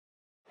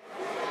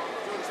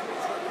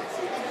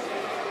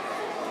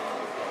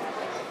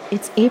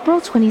It's April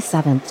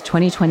 27th,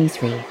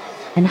 2023,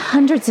 and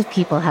hundreds of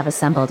people have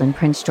assembled in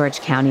Prince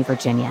George County,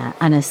 Virginia,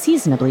 on a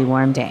seasonably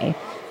warm day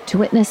to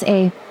witness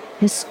a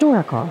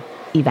historical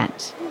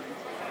event.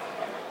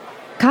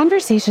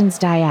 Conversations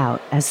die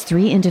out as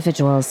three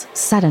individuals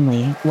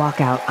suddenly walk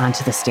out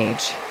onto the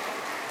stage.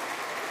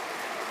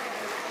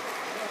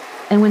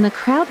 And when the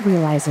crowd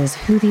realizes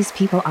who these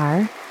people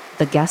are,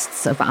 the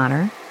guests of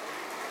honor,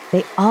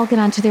 they all get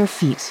onto their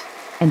feet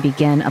and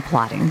begin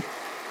applauding.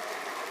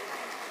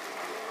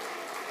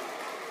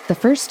 The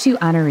first two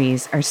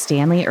honorees are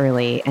Stanley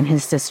Early and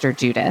his sister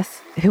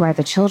Judith, who are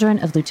the children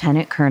of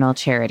Lieutenant Colonel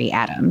Charity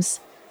Adams.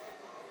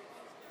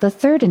 The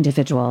third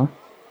individual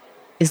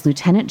is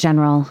Lieutenant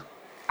General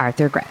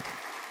Arthur Gregg.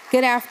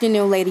 Good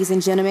afternoon, ladies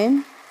and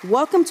gentlemen.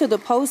 Welcome to the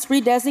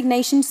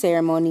post-redesignation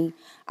ceremony,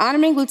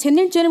 honoring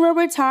Lieutenant General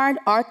retired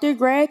Arthur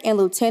Gregg and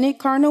Lieutenant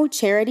Colonel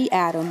Charity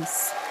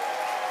Adams.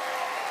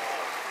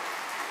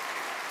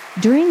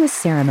 During this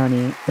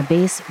ceremony, the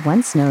base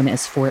once known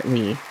as Fort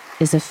Lee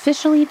is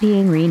officially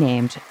being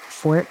renamed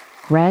Fort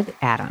Gregg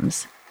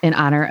Adams in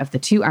honor of the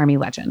two Army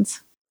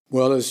legends.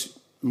 Well, as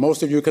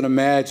most of you can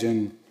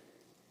imagine,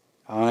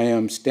 I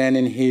am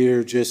standing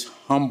here just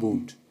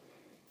humbled.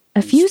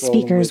 A few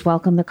speakers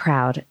welcome the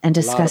crowd and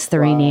discuss the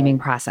renaming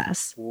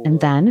process. And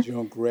then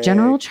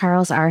General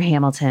Charles R.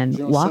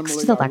 Hamilton walks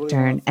to the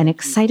lectern and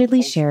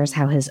excitedly shares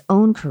how his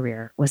own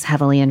career was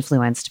heavily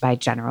influenced by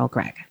General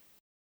Gregg.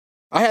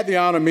 I had the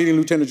honor of meeting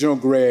Lieutenant General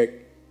Gregg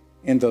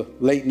in the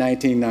late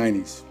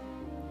 1990s.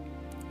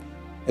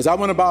 As I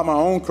went about my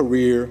own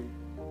career,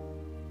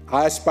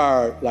 I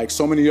aspired, like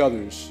so many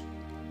others,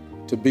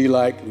 to be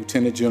like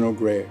Lieutenant General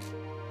Gregg.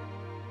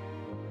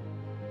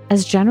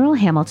 As General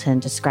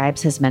Hamilton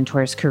describes his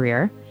mentor's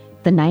career,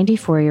 the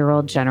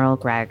 94-year-old General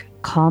Gregg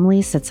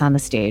calmly sits on the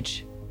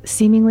stage,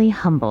 seemingly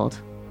humbled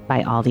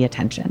by all the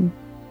attention.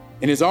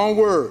 In his own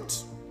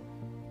words,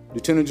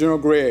 Lieutenant General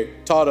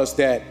Gregg taught us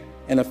that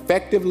an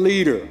effective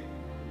leader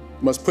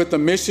must put the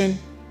mission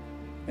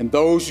and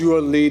those you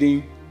are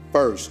leading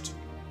first,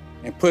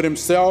 and put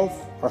himself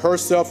or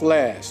herself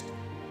last.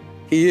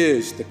 He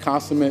is the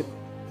consummate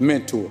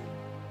mentor,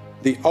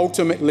 the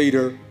ultimate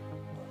leader.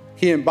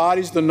 He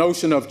embodies the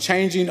notion of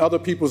changing other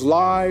people's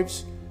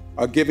lives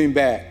or giving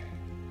back.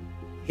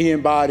 He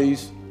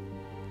embodies,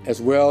 as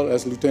well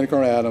as Lieutenant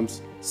Colonel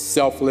Adams,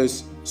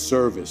 selfless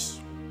service.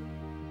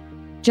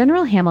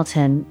 General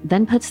Hamilton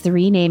then puts the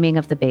renaming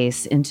of the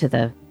base into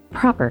the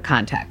proper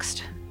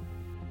context.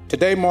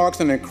 Today marks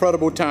an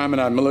incredible time in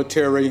our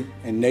military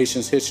and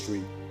nation's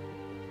history.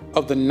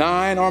 Of the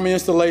 9 Army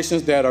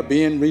installations that are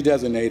being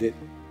redesignated,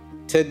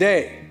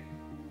 today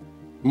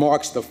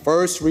marks the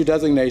first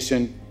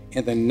redesignation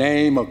in the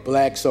name of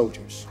Black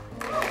soldiers.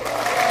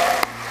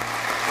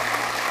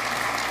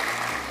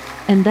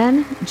 And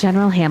then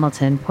General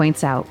Hamilton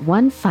points out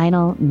one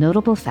final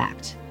notable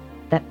fact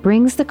that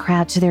brings the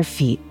crowd to their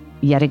feet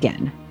yet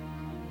again.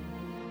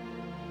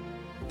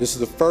 This is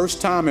the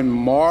first time in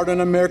modern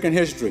American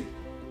history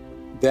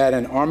that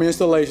an Army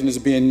installation is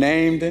being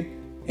named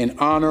in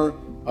honor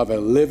of a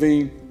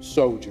living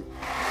soldier.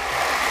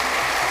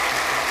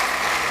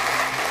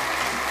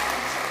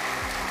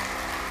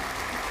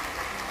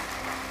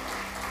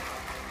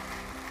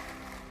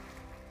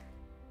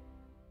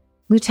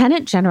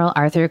 Lieutenant General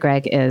Arthur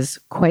Gregg is,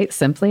 quite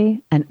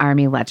simply, an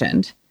Army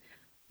legend.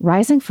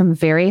 Rising from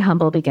very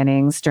humble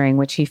beginnings during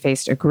which he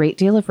faced a great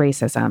deal of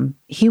racism,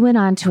 he went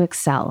on to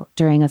excel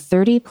during a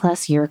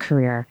 30-plus year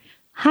career,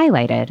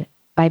 highlighted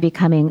by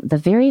becoming the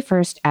very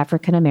first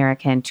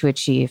African-American to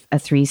achieve a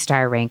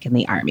 3-star rank in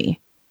the Army.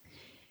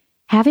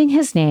 Having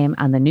his name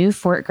on the new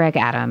Fort Gregg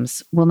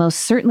Adams will most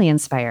certainly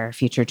inspire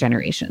future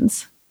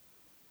generations.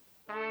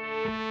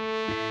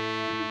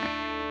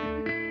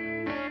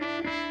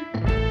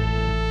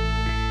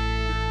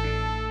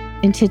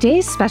 In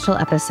today's special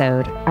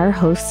episode, our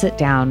hosts sit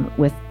down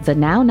with the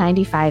now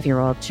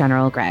 95-year-old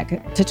General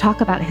Gregg to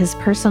talk about his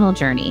personal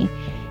journey,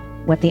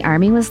 what the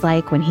Army was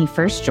like when he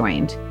first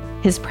joined,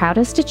 his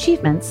proudest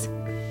achievements,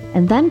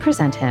 and then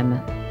present him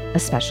a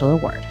special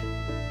award.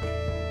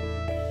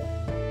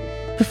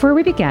 Before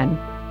we begin,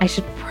 I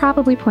should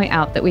probably point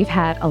out that we've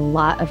had a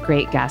lot of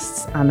great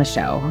guests on the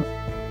show,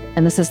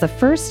 and this is the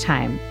first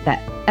time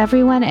that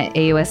everyone at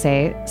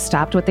AUSA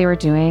stopped what they were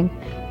doing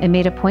and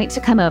made a point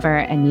to come over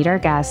and meet our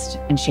guest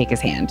and shake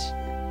his hand.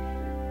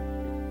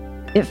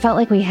 It felt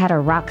like we had a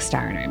rock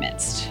star in our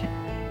midst.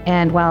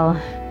 And well,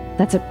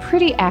 that's a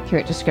pretty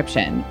accurate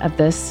description of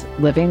this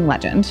living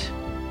legend.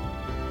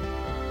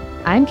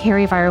 I'm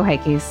Carrie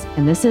Varohaikis,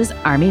 and this is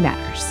Army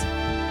Matters.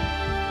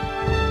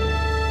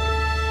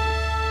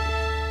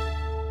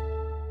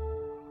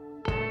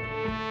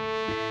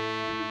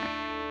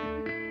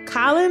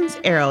 Collins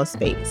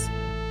Aerospace,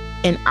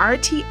 an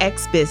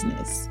RTX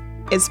business,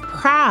 is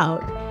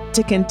proud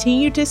to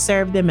continue to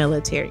serve the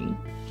military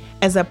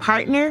as a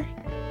partner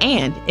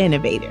and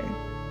innovator,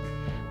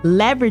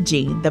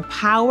 leveraging the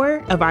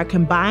power of our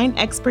combined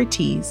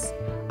expertise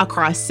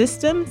across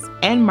systems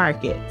and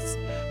markets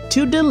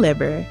to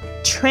deliver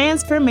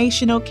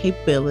transformational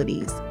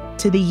capabilities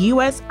to the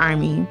U.S.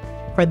 Army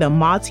for the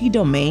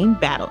multi-domain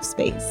battle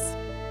space.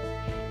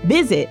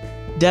 Visit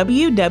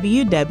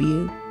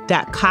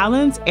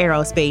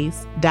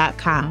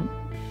www.collinsaerospace.com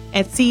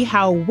and see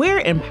how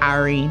we're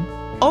empowering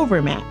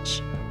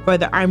Overmatch for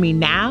the Army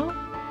now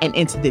and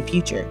into the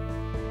future.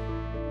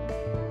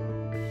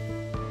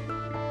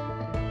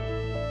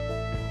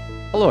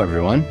 Hello,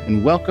 everyone,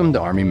 and welcome to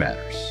Army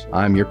Matters.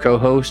 I'm your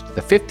co-host,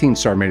 the 15th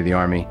Sergeant of the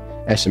Army,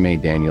 SMA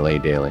Daniel A.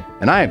 Daly,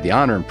 and I have the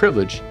honor and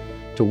privilege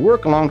to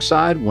work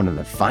alongside one of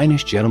the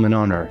finest gentlemen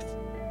on earth.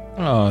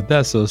 Oh,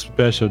 that's so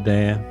special,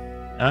 Dan.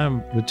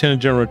 I'm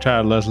Lieutenant General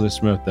Retired Leslie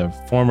Smith, the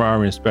former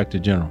Army Inspector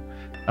General.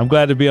 I'm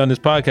glad to be on this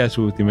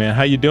podcast with you, man.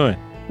 How you doing?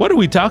 What are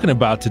we talking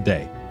about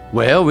today?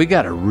 Well, we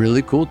got a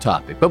really cool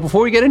topic. But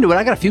before we get into it,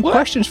 I got a few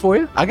questions for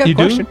you. I got a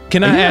question.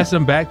 Can I ask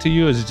them back to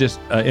you, or is it just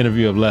an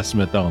interview of Les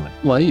Smith only?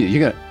 Well,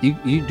 you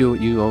do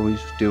what you always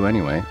do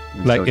anyway.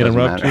 Like so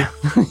interrupt you?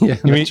 Yeah,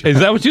 You mean, is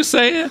that what you're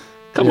saying?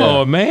 Come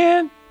on,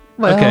 man.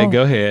 Well, okay,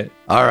 go ahead.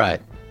 All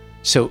right.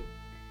 So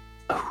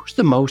who's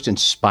the most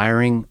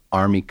inspiring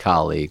Army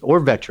colleague or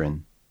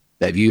veteran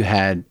that you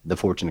had the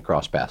fortune to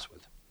cross paths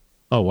with?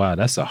 Oh, wow.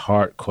 That's a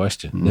hard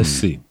question. Let's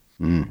see.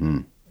 Mm-hmm.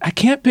 I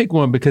can't pick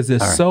one because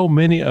there's so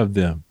many of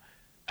them.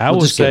 I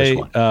will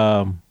say...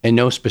 in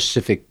no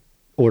specific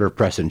order of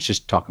precedence,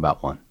 just talk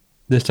about one.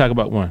 Let's talk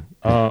about one.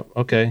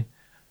 Okay.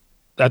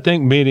 I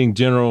think meeting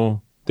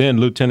then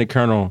Lieutenant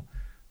Colonel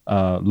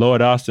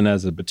Lloyd Austin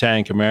as a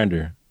battalion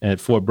commander at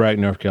Fort Bragg,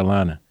 North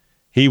Carolina.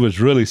 He was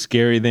really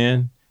scary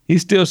then.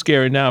 He's still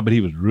scary now, but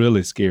he was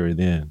really scary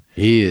then.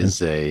 He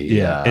is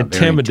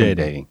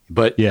intimidating.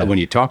 But when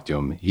you talk to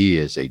him, he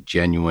is a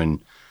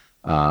genuine,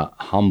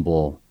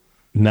 humble,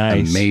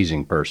 nice,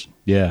 amazing person.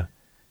 Yeah.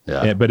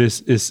 But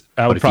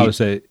I would probably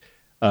say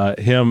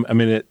him. I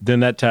mean, then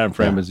that time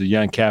frame as a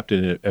young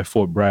captain at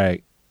Fort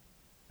Bragg.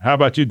 How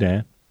about you,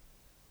 Dan?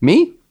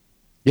 Me?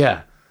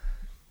 Yeah,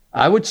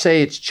 I would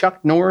say it's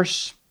Chuck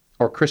Norris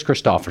or Chris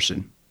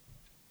Christopherson.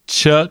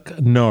 Chuck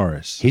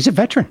Norris. He's a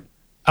veteran.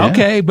 Yeah.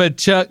 Okay, but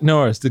Chuck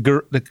Norris, the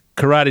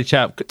karate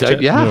chop. Chuck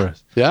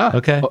Norris. Yeah.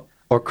 Okay.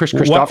 Or Chris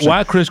Christopherson.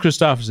 Why Chris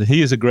Christopherson?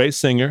 He is a great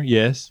singer.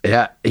 Yes.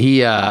 Yeah.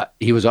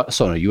 He was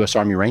also a U.S.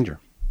 Army Ranger.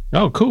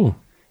 Oh, cool.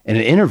 In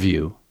an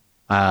interview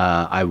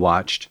I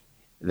watched,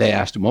 they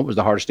asked him, what was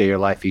the hardest day of your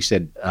life? He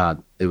said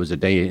it was a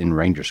day in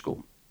Ranger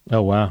School.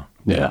 Oh, wow.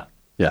 Yeah.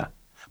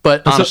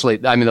 But honestly,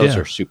 I mean, those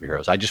are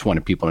superheroes. I just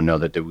wanted people to know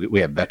that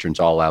we have veterans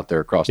all out there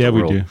across the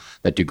world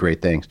that do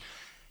great things.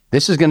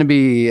 This is going to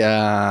be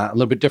a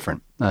little bit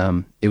different.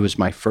 It was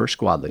my first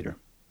squad leader,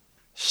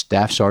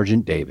 Staff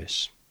Sergeant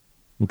Davis.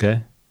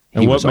 Okay.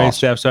 And what made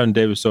Staff Sergeant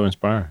Davis so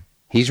inspiring?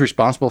 He's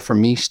responsible for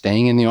me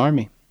staying in the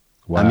Army.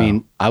 Wow. I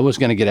mean, I was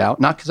going to get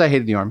out, not because I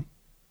hated the Army.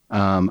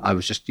 I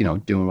was just,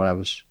 doing what I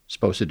was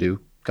supposed to do,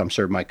 come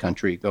serve my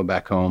country, go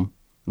back home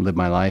and live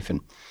my life.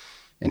 And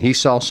he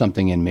saw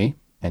something in me,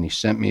 and he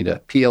sent me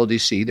to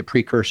PLDC, the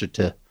precursor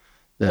to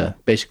the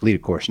basic leader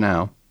course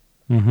now.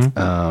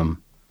 Mm-hmm.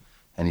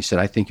 And he said,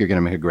 I think you're going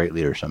to make a great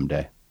leader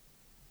someday.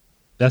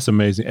 That's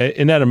amazing.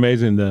 Isn't that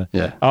amazing?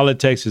 All it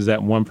takes is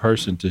that one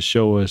person to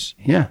show us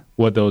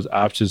what those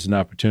options and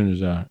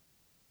opportunities are.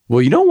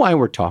 Well, you know why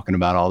we're talking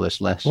about all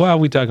this, Les? Why are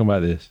we talking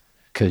about this?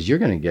 Because you're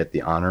going to get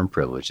the honor and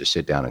privilege to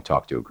sit down and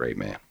talk to a great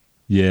man.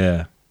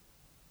 Yeah.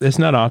 It's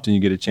not often you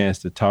get a chance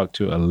to talk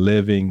to a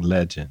living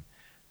legend,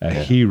 a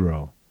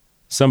hero,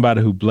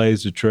 somebody who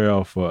blazed the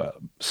trail for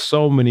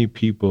so many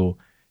people.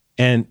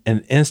 And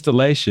an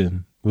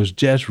installation was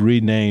just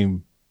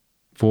renamed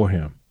for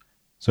him.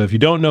 So if you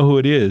don't know who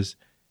it is,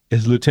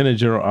 it's Lieutenant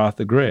General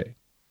Arthur Gregg.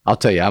 I'll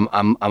tell you,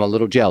 I'm a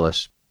little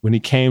jealous. When he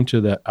came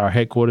to our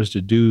headquarters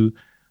to do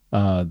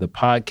the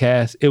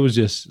podcast, it was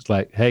just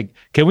like, hey,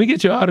 can we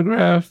get your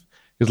autograph?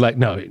 It's like,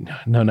 no,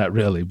 not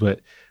really. But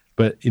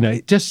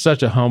just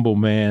such a humble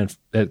man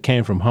that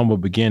came from humble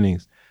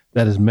beginnings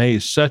that has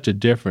made such a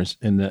difference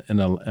in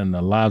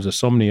the lives of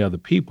so many other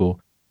people.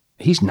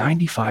 He's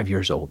 95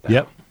 years old now.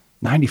 Yep.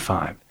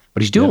 95.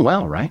 But he's doing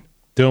well, right?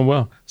 Doing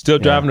well. Still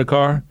driving the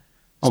car.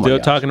 Still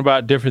talking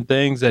about different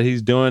things that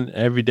he's doing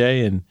every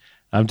day. And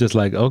I'm just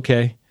like,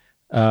 okay,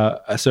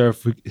 sir,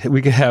 if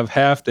we could have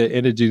half the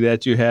energy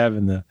that you have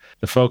and the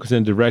focus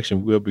and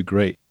direction, we'll be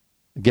great.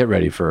 Get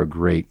ready for a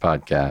great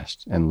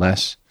podcast. And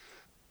Les,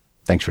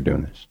 thanks for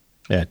doing this.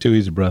 Yeah, too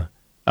easy, brother.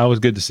 Always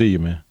good to see you,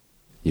 man.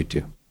 You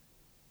too.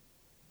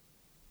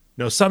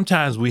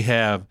 Sometimes we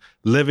have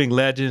living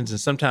legends and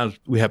sometimes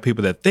we have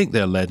people that think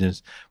they're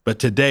legends, but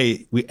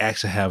today we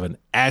actually have an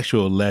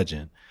actual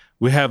legend.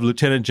 We have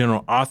Lieutenant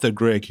General Arthur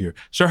Gregg here.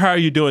 Sir, how are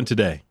you doing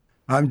today?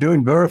 I'm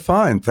doing very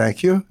fine,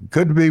 thank you.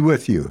 Good to be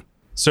with you.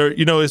 Sir,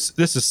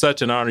 this is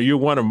such an honor. You're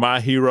one of my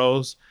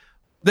heroes.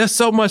 There's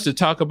so much to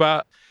talk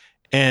about.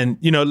 And,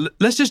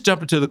 let's just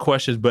jump into the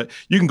questions, but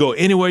you can go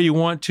anywhere you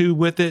want to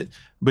with it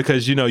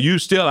because, you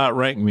still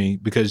outrank me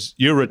because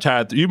you're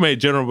retired. You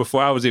made general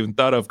before I was even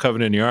thought of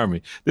coming in the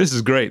Army. This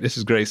is great. This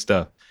is great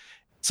stuff.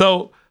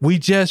 So we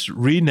just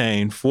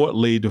renamed Fort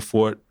Lee to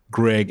Fort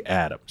Gregg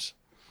Adams.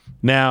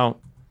 Now,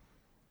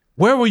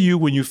 where were you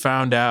when you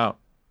found out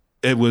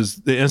the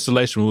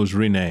installation was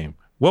renamed?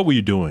 What were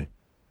you doing?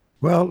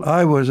 Well,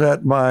 I was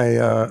at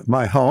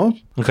my home.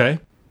 Okay.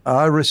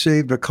 I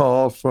received a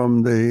call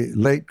from the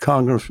late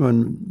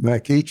Congressman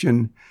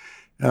McEachin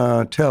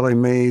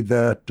telling me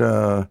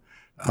that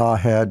I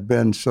had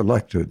been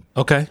selected.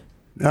 Okay.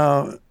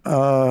 Now,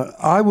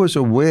 I was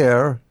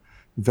aware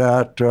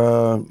that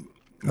the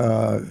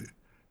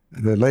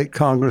late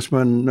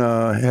congressman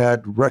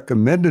had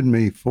recommended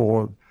me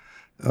for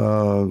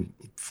the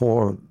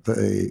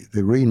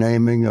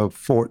renaming of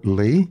Fort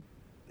Lee,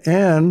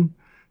 and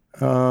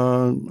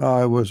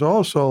I was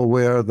also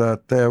aware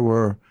that there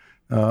were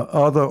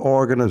other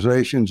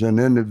organizations and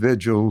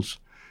individuals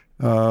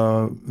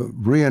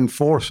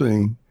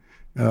reinforcing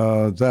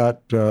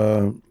that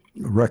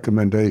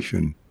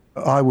recommendation.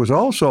 I was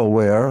also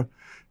aware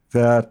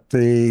that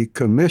the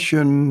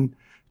commission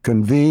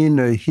convened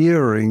a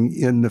hearing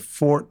in the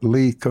Fort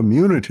Lee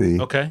community.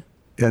 Okay.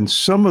 And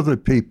some of the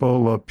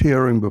people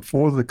appearing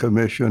before the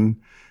commission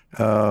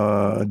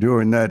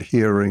during that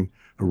hearing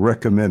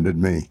recommended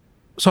me.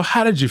 So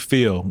how did you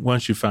feel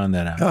once you found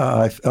that out?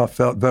 I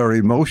felt very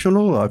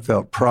emotional. I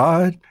felt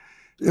pride.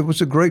 It was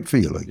a great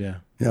feeling. Yeah.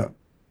 Yeah.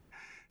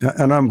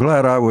 And I'm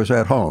glad I was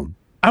at home.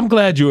 I'm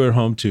glad you were at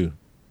home too.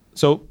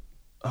 So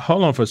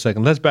hold on for a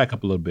second. Let's back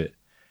up a little bit.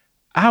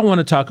 I want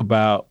to talk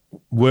about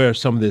where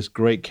some of this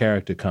great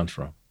character comes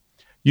from.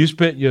 You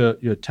spent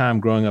your time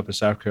growing up in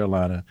South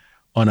Carolina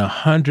on a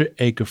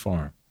 100-acre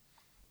farm.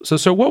 So,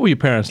 sir, what were your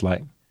parents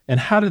like, and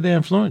how did they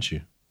influence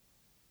you?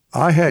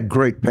 I had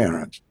great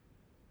parents,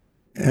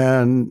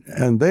 and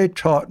they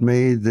taught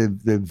me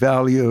the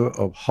value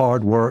of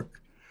hard work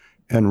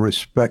and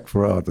respect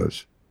for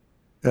others.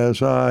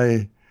 As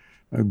I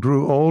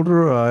grew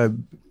older, I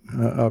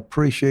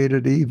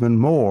appreciated even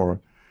more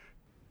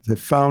the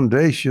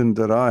foundation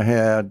that I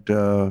had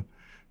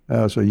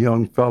as a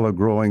young fellow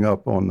growing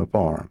up on the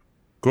farm.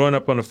 Growing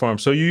up on the farm.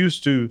 So you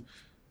used to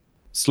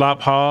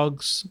slop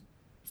hogs,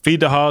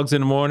 feed the hogs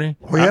in the morning?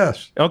 Oh,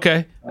 yes.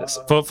 Okay.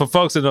 For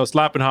folks that know,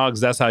 slopping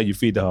hogs, that's how you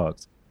feed the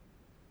hogs.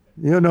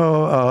 You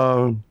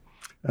know,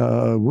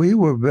 we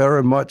were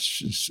very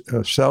much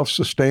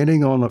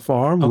self-sustaining on the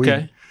farm.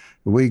 Okay.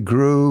 We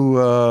grew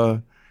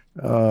a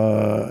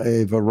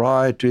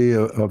variety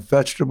of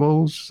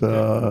vegetables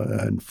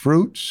and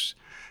fruits.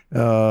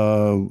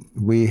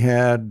 We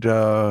had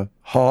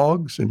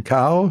hogs and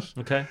cows.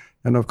 Okay.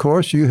 And of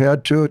course, you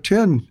had to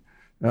attend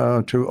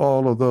to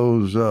all of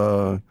those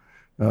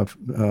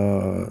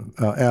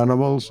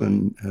animals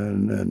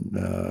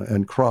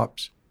and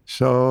crops.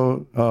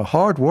 So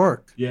hard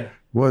work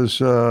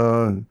was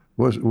a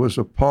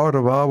part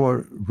of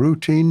our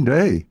routine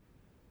day.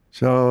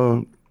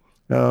 So,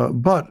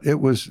 but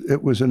it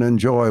was an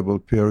enjoyable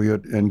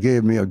period and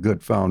gave me a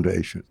good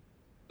foundation.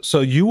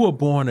 So you were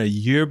born a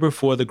year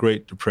before the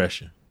Great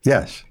Depression.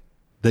 Yes.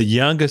 The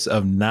youngest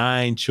of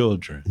 9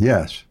 children.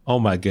 Yes. Oh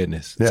my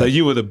goodness. Yes. So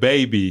you were the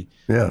baby.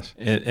 Yes.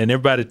 And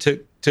everybody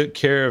took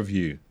care of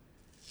you.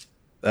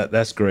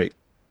 That's great.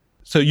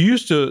 So you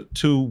used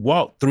to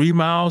walk 3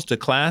 miles to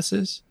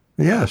classes?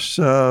 Yes.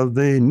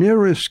 The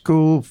nearest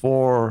school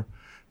for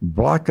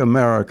Black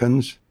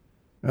Americans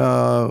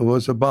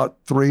was about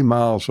 3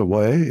 miles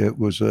away. It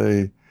was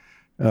a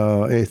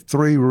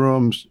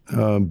 3-room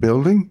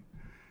building.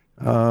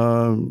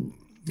 And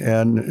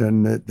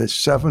the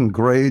 7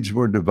 grades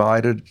were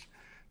divided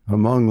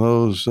among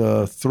those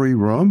 3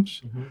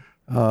 rooms.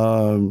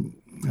 And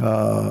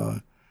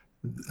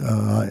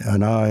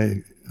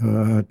I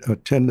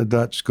attended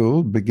that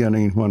school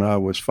beginning when I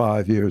was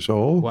 5 years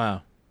old.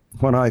 Wow.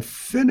 When I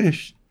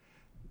finished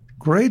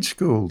grade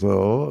school,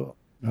 though,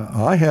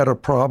 I had a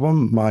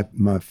problem. My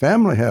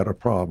family had a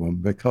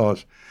problem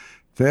because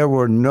there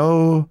were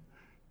no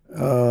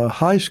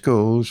high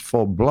schools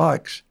for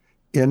blacks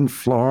in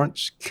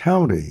Florence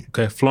County.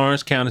 Okay,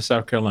 Florence County,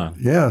 South Carolina.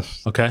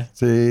 Yes. Okay.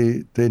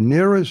 The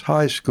nearest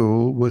high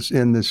school was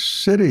in the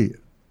city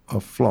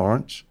of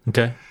Florence.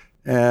 Okay.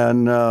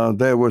 And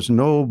there was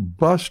no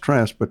bus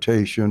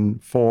transportation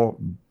for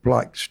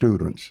black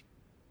students.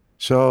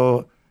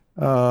 So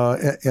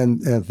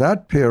in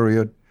that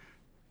period,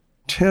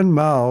 10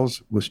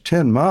 miles was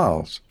 10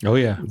 miles. Oh,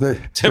 yeah.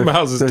 10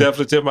 miles is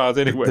definitely 10 miles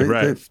anyway,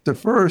 right? The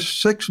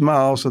first 6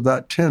 miles of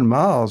that 10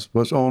 miles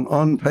was on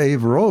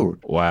unpaved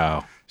road.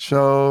 Wow.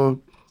 So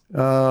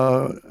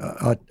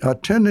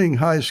attending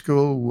high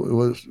school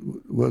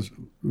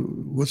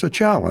was a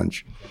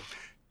challenge.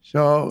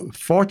 So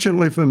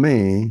fortunately for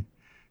me,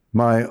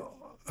 my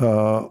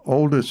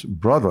oldest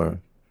brother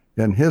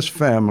and his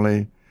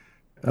family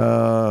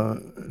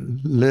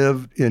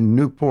lived in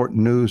Newport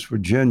News,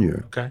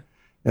 Virginia. Okay.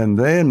 And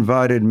they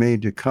invited me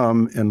to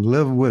come and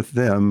live with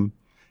them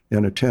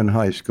and attend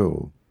high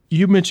school.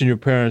 You mentioned your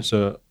parents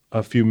a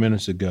few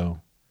minutes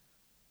ago,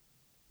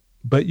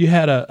 but you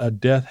had a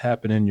death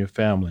happen in your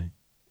family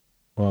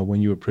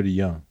when you were pretty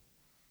young.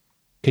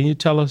 Can you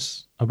tell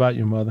us about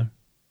your mother?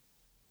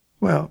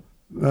 Well,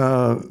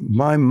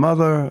 my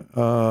mother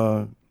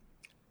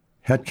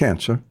had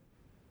cancer.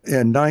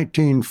 In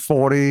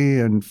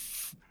 1940 and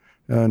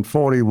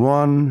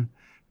 41,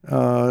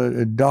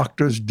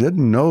 doctors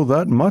didn't know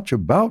that much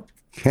about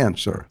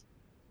cancer.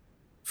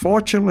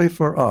 Fortunately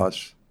for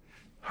us,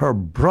 her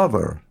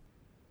brother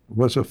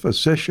was a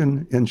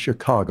physician in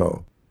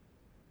Chicago.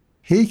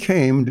 He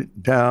came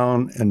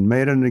down and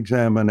made an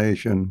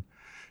examination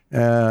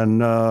and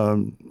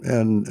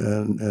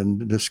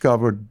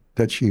discovered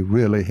that she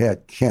really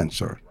had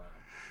cancer.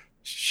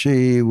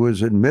 She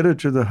was admitted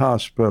to the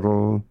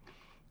hospital,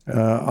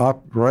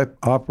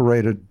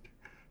 operated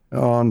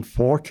on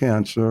for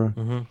cancer,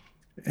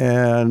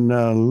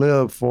 and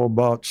lived for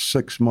about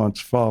 6 months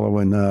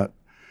following that,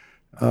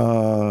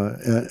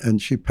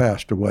 and she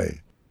passed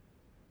away.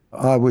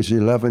 I was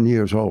 11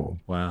 years old.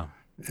 Wow.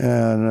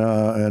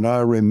 And I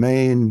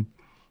remained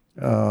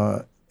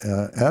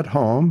at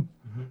home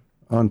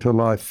until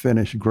I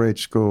finished grade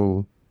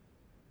school.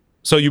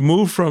 So you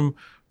moved from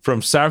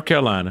South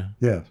Carolina,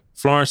 Yes.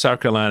 Florence, South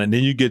Carolina, and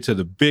then you get to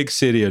the big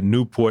city of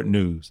Newport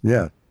News.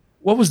 Yeah.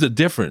 What was the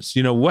difference?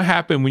 You know, what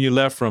happened when you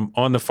left from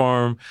on the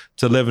farm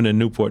to living in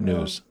Newport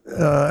News?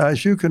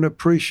 As you can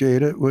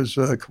appreciate, it was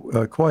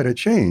quite a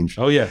change.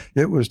 Oh, yeah.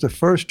 It was the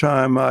first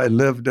time I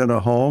lived in a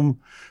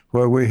home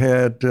where we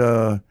had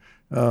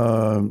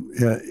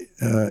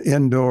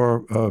indoor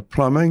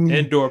plumbing.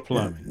 Indoor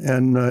plumbing.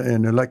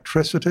 And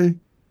electricity.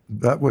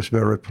 That was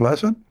very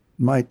pleasant.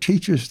 My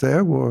teachers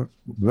there were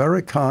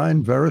very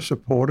kind, very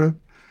supportive.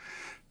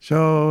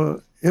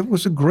 So it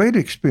was a great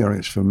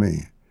experience for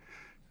me.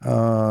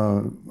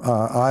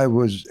 I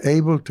was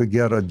able to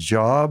get a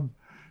job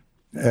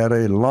at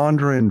a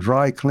laundry and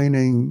dry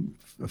cleaning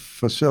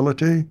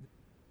facility.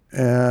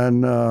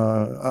 And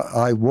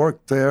I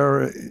worked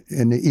there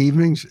in the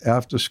evenings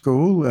after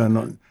school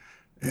and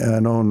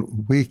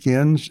on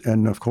weekends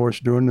and, of course,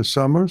 during the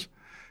summers.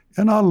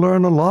 And I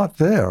learned a lot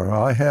there.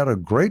 I had a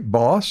great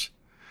boss,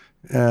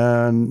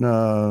 and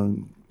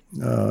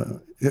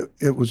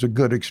it was a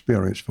good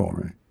experience for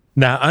me.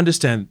 Now, I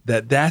understand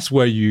that that's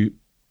where you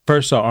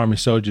first saw Army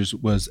soldiers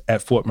was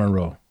at Fort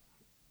Monroe.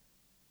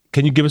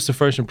 Can you give us the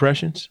first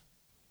impressions?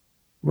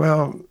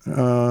 Well,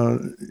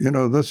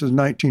 this is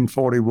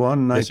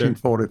 1941,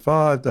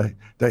 1945,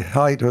 the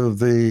height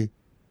of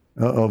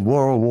of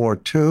World War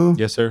II.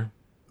 Yes, sir.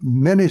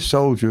 Many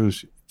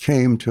soldiers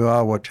came to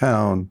our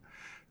town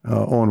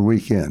on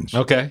weekends.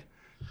 Okay.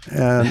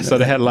 And so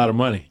they had a lot of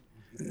money.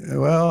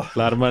 Well, a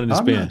lot of money to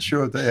spend. I'm not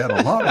sure they had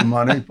a lot of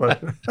money,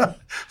 but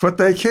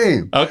they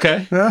came.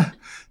 Okay.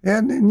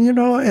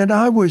 And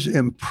I was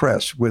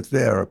impressed with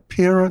their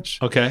appearance.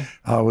 Okay.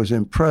 I was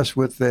impressed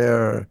with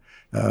their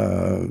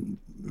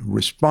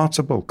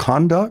responsible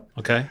conduct.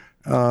 Okay.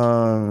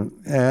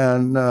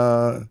 And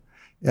also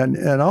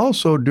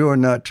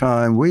during that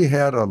time, we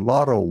had a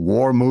lot of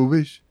war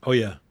movies. Oh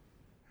yeah.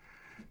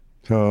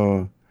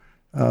 So,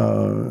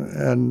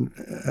 and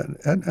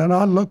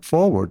I look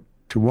forward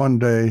to one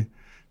day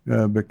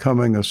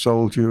becoming a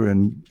soldier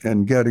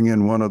and getting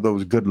in one of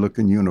those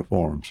good-looking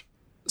uniforms.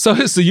 So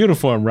it's the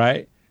uniform,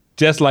 right?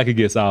 Just like it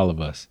gets all of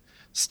us.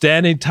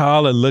 Standing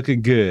tall and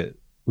looking good.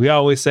 We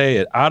always say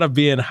it ought to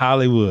be in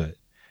Hollywood.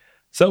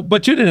 So,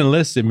 but you didn't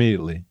enlist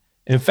immediately.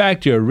 In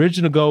fact, your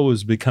original goal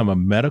was to become a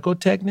medical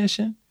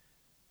technician.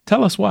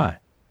 Tell us why.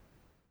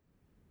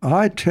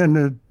 I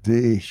attended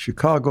the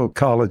Chicago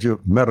College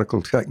of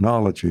Medical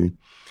Technology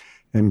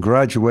and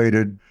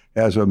graduated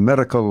as a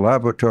medical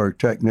laboratory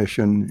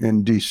technician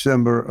in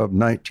December of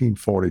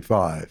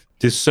 1945.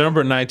 December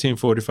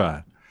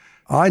 1945.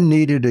 I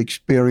needed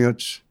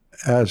experience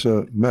as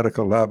a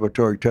medical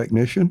laboratory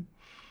technician,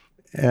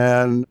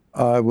 and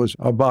I was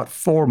about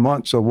 4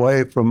 months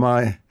away from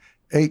my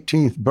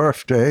 18th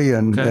birthday,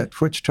 and at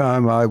which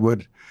time I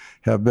would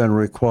have been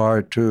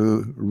required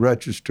to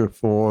register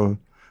for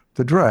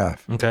the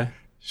draft. Okay.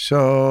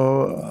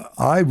 So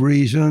I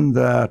reasoned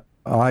that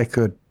I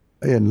could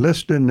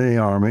enlist in the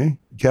Army,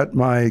 get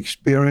my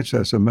experience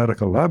as a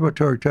medical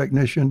laboratory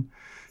technician,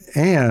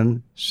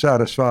 and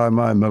satisfy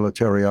my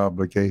military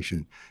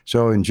obligation.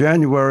 So in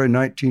January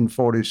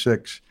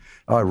 1946,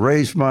 I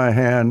raised my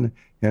hand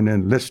and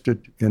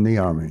enlisted in the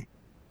Army.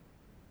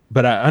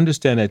 But I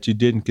understand that you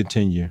didn't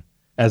continue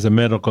as a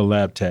medical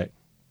lab tech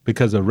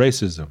because of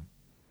racism.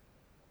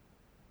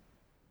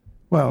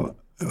 Well,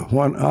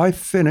 when I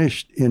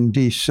finished in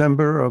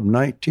December of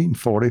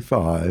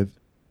 1945,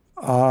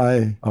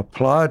 I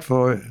applied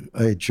for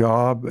a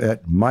job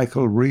at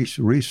Michael Reese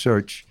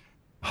Research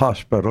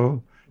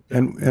Hospital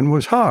and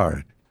was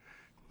hired.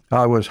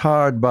 I was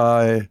hired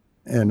by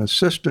an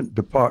assistant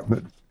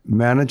department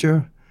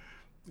manager,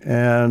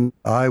 and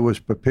I was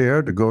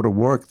prepared to go to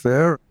work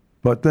there.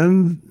 But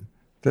then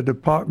the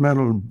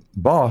departmental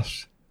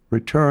boss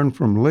returned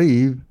from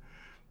leave,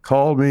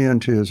 called me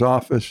into his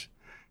office,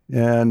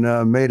 and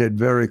made it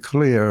very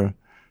clear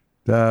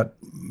that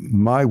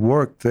my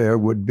work there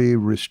would be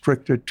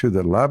restricted to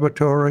the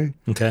laboratory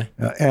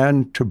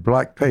and to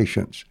black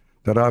patients,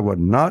 that I would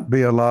not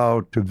be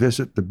allowed to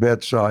visit the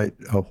bedside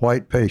of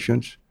white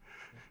patients.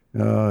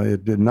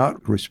 It did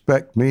not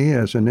respect me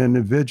as an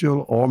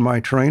individual or my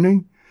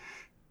training,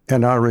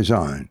 and I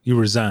resigned. You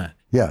resigned?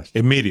 Yes.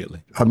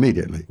 Immediately?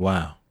 Immediately.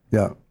 Wow.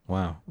 Yeah.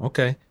 Wow.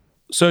 Okay.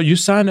 So you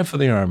signed up for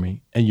the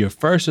Army, and your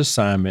first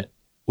assignment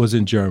was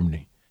in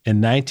Germany in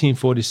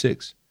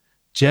 1946.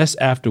 just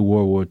after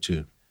World War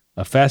II.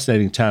 A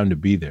fascinating time to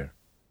be there.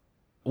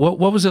 What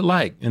was it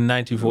like in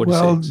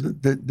 1946? Well,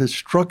 the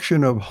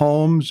destruction of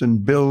homes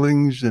and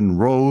buildings and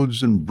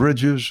roads and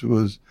bridges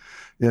was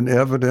in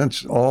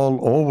evidence all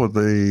over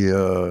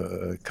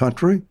the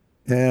country,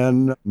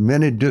 and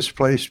many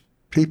displaced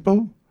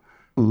people.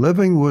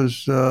 Living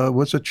was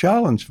a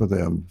challenge for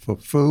them, for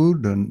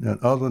food and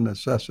other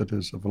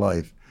necessities of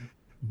life.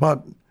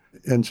 But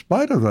in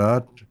spite of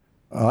that,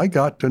 I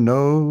got to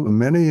know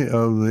many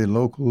of the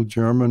local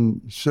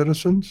German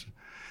citizens,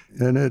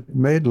 and it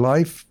made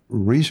life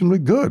reasonably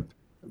good.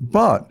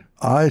 But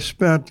I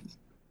spent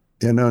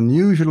an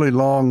unusually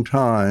long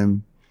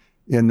time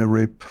in the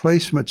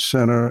replacement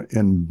center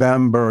in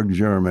Bamberg,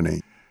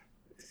 Germany.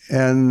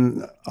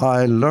 And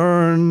I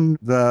learned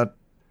that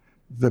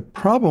the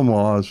problem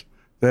was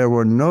there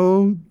were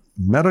no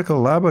medical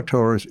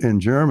laboratories in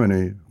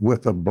Germany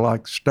with a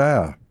black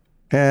staff.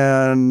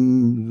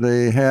 And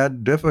they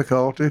had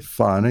difficulty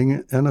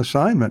finding an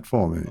assignment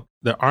for me.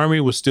 The Army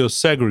was still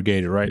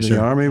segregated, right, sir?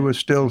 The Army was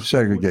still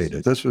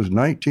segregated. This was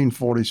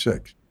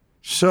 1946.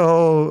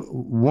 So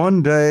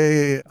one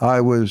day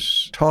I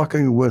was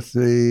talking with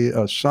the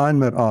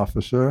assignment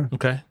officer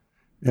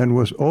and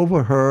was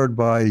overheard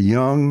by a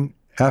young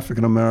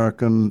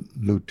African-American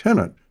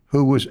lieutenant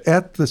who was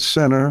at the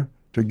center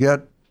to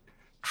get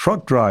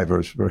truck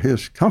drivers for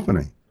his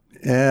company.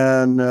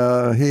 And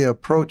he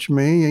approached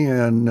me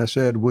and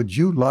said, "Would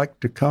you like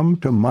to come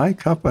to my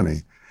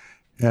company?"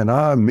 And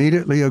I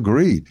immediately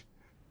agreed.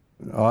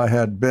 I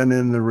had been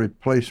in the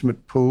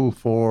replacement pool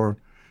for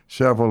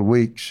several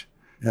weeks,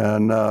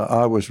 and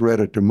I was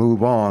ready to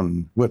move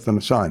on with an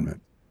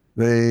assignment.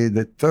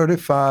 The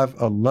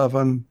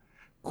 3511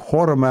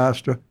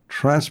 Quartermaster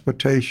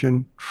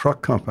Transportation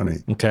Truck Company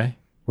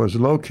was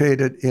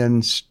located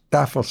in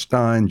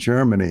Staffelstein,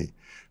 Germany,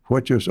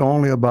 which is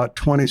only about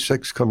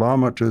 26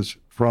 kilometers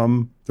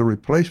from the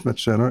replacement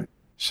center.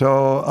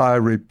 So I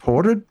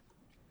reported,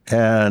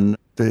 and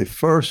the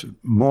first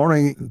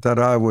morning that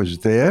I was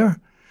there,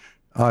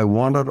 I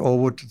wandered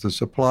over to the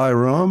supply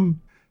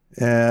room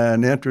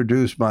and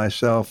introduced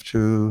myself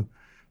to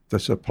the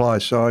supply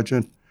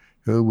sergeant,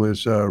 who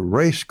was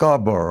Ray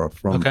Scarborough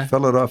from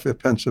Philadelphia,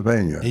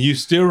 Pennsylvania. And you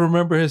still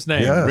remember his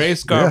name, yes, Ray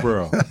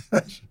Scarborough.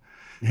 Yes.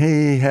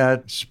 He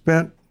had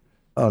spent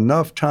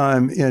enough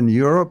time in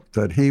Europe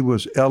that he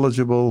was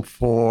eligible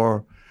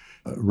for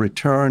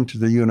return to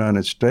the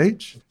United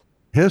States.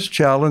 His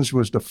challenge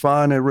was to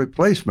find a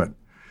replacement.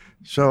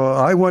 So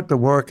I went to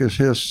work as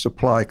his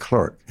supply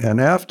clerk. And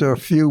after a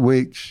few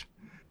weeks,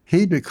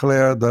 he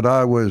declared that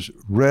I was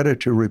ready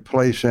to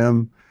replace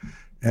him.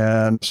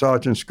 And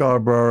Sergeant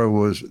Scarborough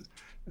was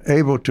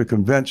able to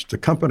convince the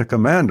company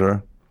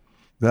commander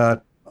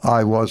that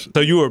I was.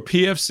 So you were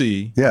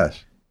PFC.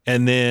 Yes.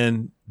 And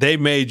then they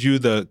made you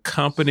the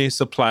company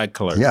supply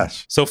clerk.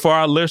 Yes. So for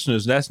our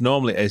listeners, that's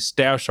normally a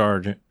staff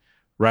sergeant,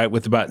 right,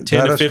 with about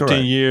 10 to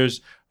 15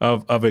 years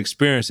of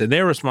experience. And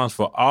they're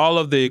responsible for all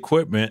of the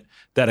equipment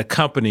that a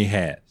company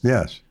has.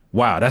 Yes.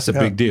 Wow, that's a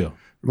big deal.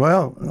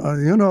 Well,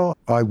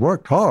 I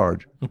worked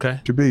hard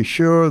to be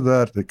sure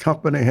that the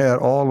company had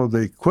all of the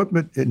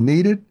equipment it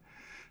needed,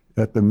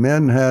 that the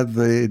men had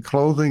the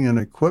clothing and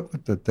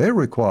equipment that they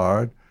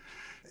required,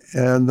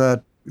 and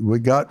that we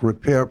got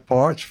repair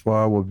parts for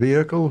our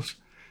vehicles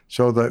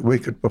so that we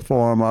could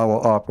perform our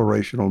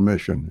operational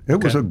mission.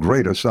 It was a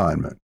great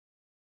assignment.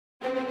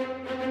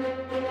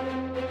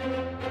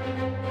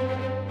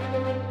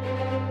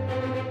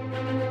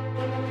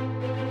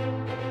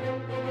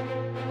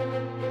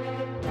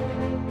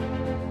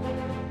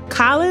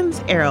 Collins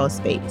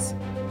Aerospace,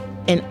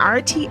 an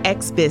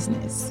RTX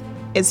business,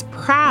 is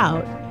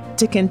proud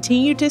to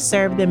continue to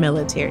serve the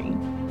military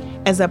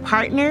as a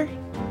partner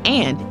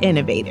and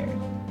innovator,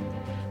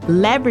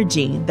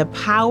 leveraging the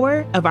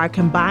power of our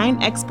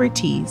combined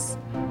expertise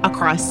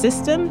across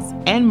systems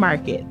and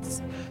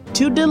markets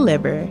to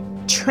deliver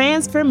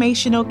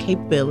transformational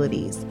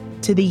capabilities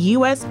to the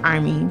U.S.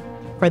 Army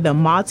for the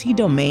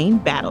multi-domain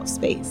battle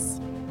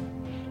space.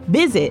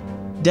 Visit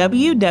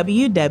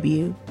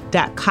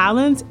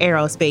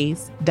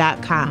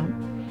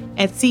www.collinsaerospace.com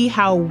and see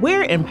how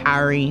we're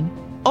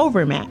empowering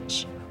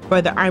Overmatch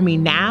for the Army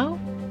now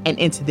and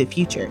into the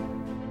future.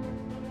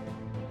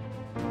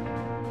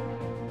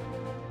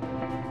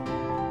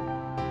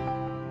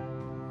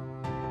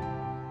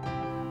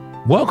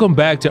 Welcome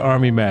back to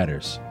Army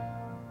Matters.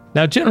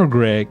 Now, General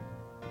Gregg,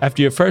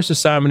 after your first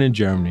assignment in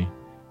Germany,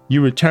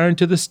 you returned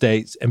to the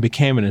States and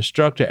became an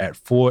instructor at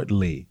Fort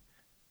Lee.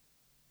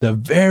 The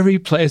very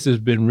place has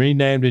been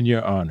renamed in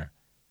your honor.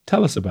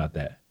 Tell us about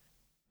that.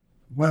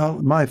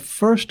 Well, my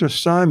first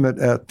assignment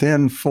at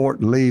then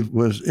Fort Lee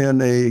was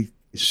in a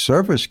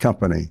service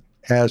company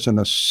as an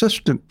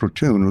assistant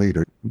platoon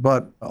leader,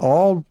 but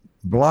all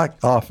black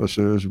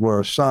officers were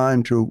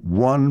assigned to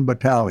one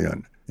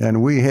battalion,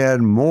 and we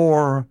had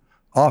more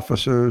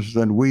officers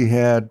than we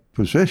had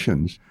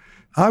positions.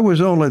 I was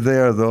only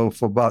there, though,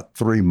 for about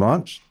 3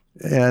 months,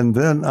 and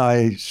then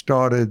I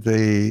started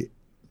the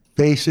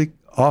basic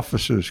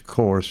officers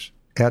course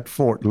at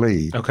Fort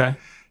Lee. Okay.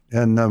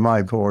 And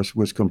my course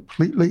was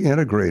completely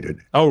integrated.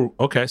 Oh,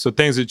 okay. So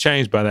things had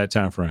changed by that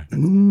time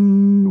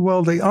frame.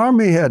 Well, the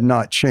Army had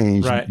not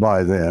changed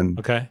by then.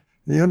 Okay.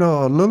 You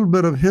know, a little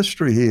bit of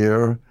history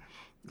here.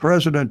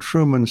 President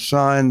Truman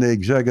signed the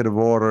executive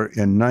order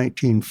in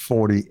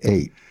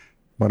 1948.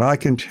 But I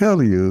can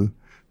tell you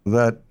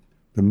that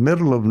the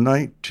middle of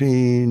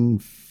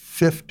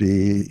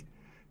 1950,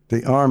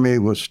 the Army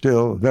was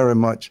still very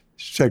much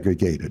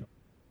segregated.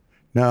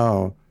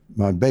 Now,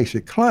 my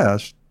basic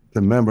class,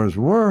 the members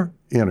were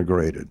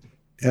integrated.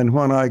 And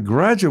when I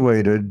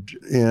graduated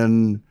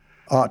in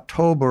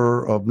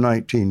October of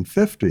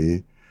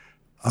 1950,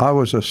 I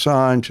was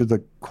assigned to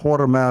the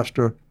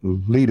Quartermaster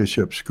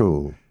Leadership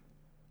School.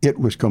 It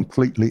was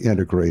completely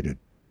integrated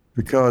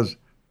because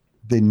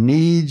the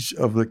needs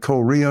of the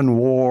Korean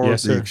War,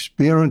 the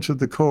experience of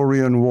the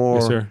Korean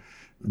War,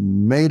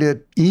 made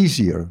it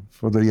easier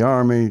for the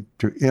Army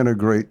to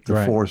integrate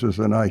the forces,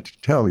 and I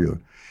tell you.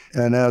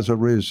 And as a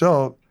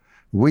result,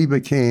 we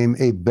became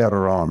a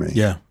better Army.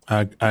 Yeah,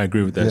 I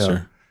agree with that,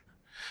 sir.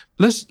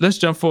 Let's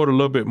jump forward a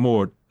little bit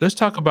more. Let's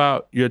talk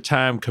about your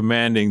time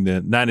commanding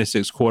the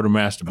 96th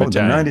Quartermaster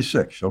Battalion. The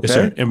 96, okay. Yes,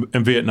 sir,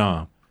 in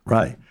Vietnam.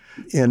 Right.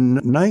 In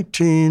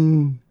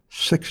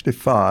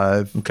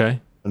 1965, in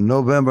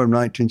November of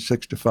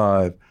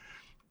 1965,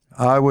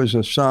 I was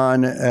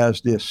assigned as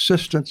the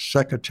Assistant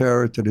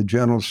Secretary to the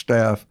General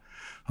Staff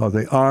of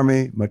the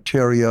Army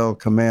Materiel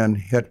Command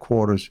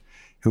Headquarters,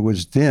 who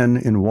was then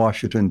in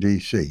Washington,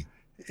 D.C.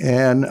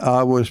 And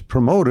I was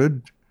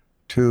promoted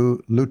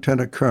to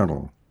Lieutenant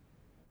Colonel.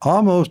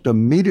 Almost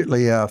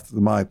immediately after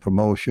my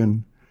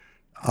promotion,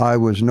 I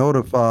was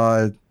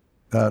notified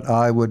that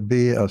I would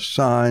be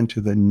assigned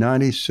to the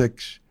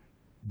 96th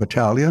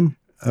Battalion,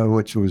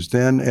 which was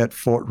then at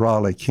Fort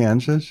Riley,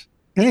 Kansas,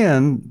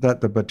 and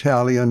that the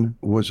battalion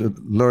was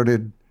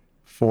alerted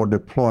for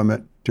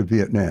deployment to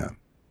Vietnam.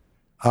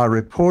 I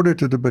reported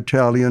to the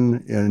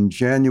battalion in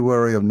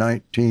January of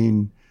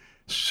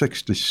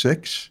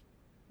 1966,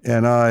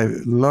 and I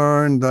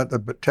learned that the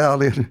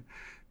battalion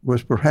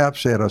was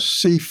perhaps at a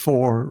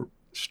C4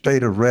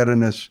 state of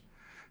readiness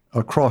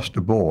across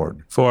the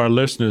board. For our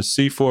listeners,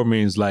 C4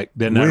 means like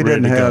they're not ready to go. We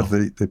didn't have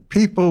the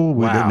people,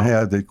 we didn't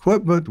have the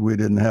equipment, we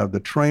didn't have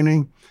the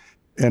training,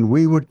 and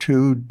we were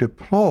to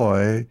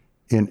deploy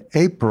in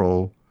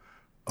April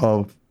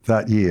of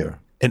that year.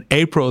 In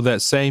April of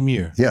that same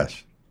year?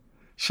 Yes.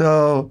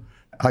 So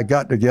I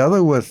got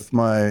together with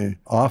my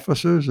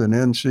officers and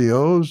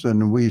NCOs,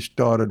 and we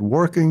started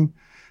working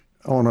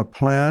on a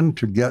plan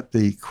to get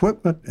the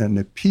equipment and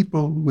the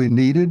people we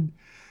needed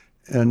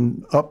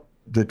and up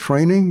the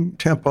training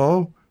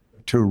tempo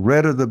to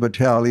ready the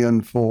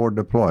battalion for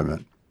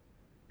deployment.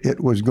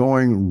 It was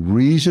going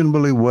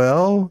reasonably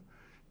well,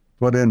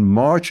 but in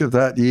March of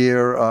that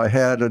year, I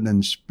had an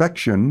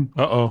inspection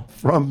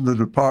from the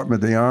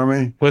Department of the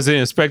Army. Was the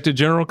Inspector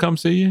General come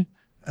see you?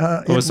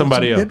 Or was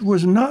somebody else? It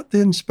was not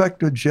the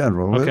Inspector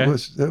General. Okay.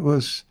 It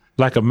was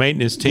like a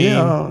maintenance team?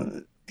 Yeah,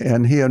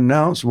 and he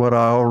announced what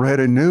I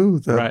already knew,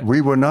 that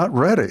we were not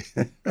ready.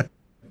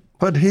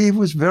 But he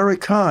was very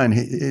kind.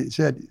 He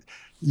said,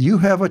 you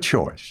have a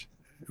choice.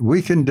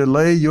 We can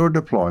delay your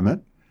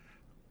deployment,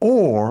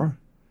 or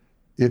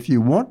if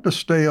you want to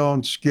stay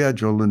on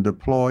schedule and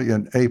deploy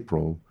in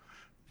April,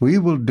 we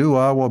will do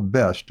our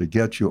best to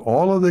get you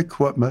all of the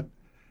equipment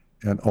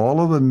and all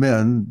of the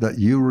men that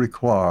you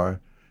require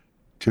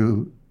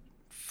to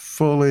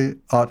fully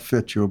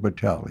outfit your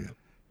battalion.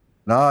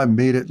 And I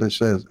immediately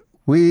says,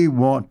 we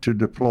want to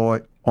deploy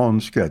on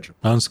schedule.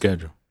 On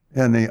schedule.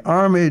 And the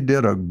Army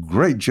did a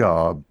great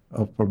job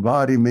of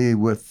providing me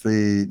with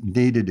the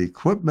needed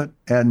equipment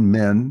and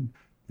men.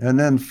 And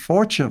then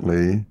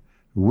fortunately,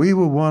 we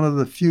were one of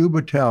the few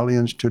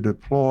battalions to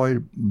deploy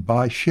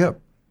by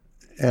ship.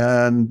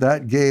 And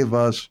that gave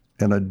us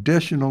an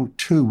additional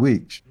 2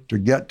 weeks to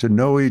get to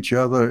know each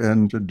other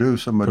and to do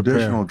some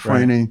additional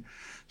training. Right.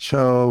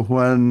 So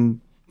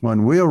when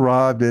we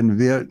arrived in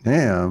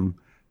Vietnam,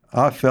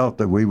 I felt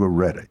that we were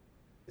ready.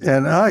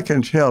 And I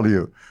can tell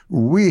you,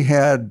 we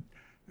had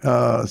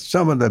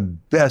some of the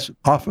best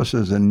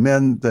officers and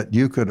men that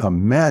you could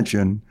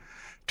imagine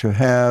to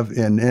have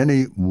in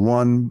any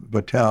one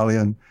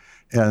battalion.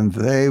 And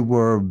they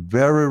were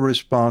very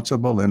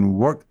responsible and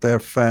worked their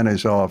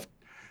fannies off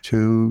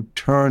to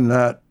turn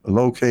that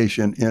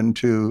location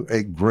into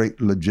a great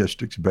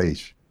logistics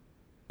base.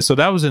 So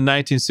that was in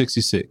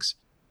 1966.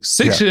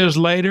 6 years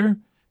later,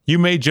 you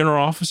made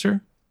general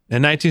officer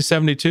in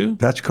 1972?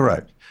 That's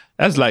correct.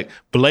 That's like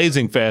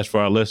blazing fast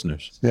for our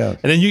listeners. Yeah.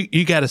 And then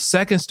you got a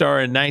second star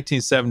in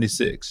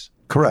 1976.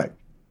 Correct.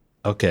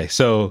 Okay,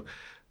 so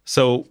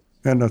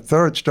and a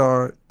third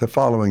star the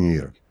following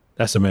year.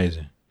 That's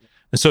amazing.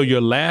 And so your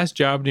last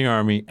job in the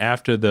Army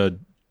after the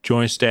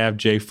Joint Staff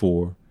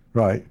J4,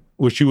 right,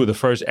 which you were the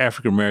first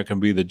African American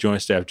to be the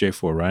Joint Staff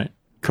J4, right?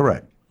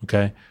 Correct.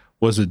 Okay,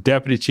 was the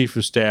Deputy Chief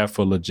of Staff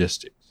for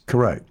Logistics.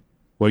 Correct.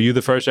 Were you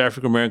the first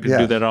African American to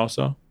do that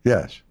also?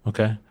 Yes.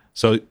 Okay,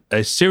 so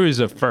a series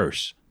of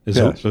firsts is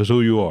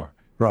who you are.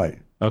 Right.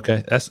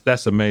 Okay,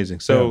 that's amazing.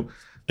 So,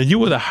 and you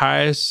were the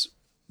highest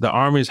the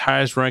Army's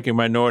highest ranking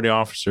minority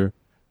officer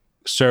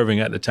serving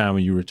at the time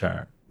when you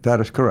retired. That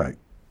is correct.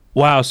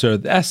 Wow, sir,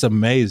 that's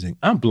amazing.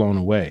 I'm blown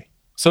away.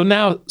 So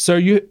now, sir,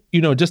 you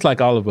know, just like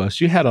all of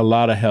us, you had a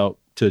lot of help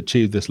to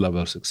achieve this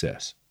level of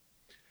success.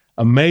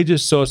 A major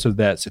source of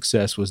that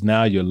success was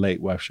now your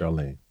late wife,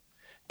 Charlene.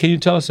 Can you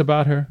tell us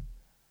about her?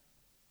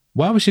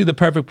 Why was she the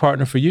perfect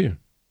partner for you?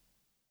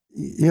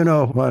 You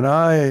know, when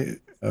I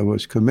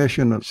was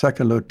commissioned a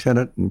second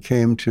lieutenant and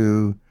came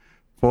to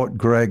Fort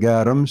Gregg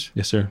Adams,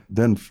 yes, sir,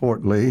 then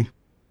Fort Lee,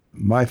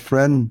 my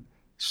friend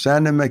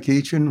Sandy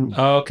McEachin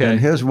and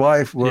his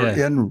wife were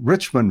in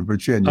Richmond,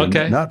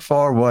 Virginia, not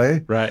far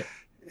away. Right.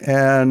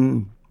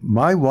 And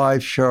my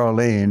wife,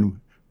 Charlene,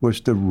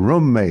 was the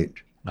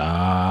roommate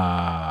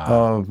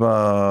of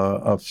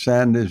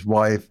Sandy's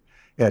wife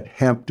at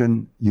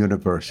Hampton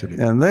University.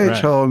 And they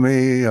told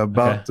me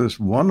about this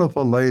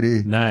wonderful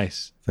lady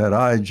that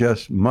I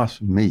just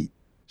must meet.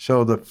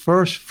 So the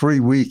first free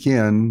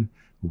weekend,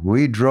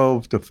 we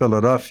drove to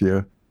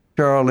Philadelphia.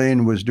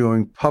 Charlene was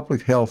doing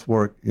public health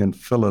work in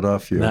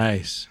Philadelphia.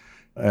 Nice.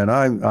 And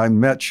I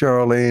met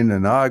Charlene,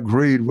 and I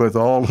agreed with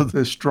all of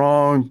the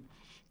strong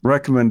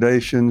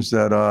recommendations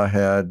that I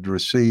had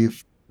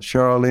received.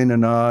 Charlene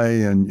and I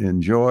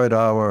enjoyed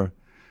our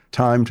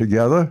time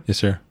together. Yes,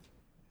 sir.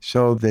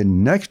 So the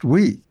next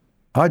week,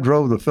 I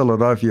drove to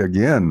Philadelphia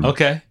again.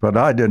 Okay. But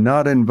I did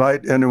not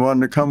invite anyone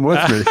to come with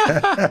me.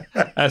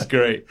 That's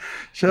great.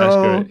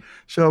 So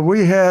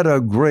we had a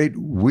great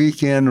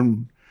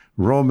weekend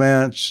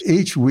romance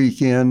each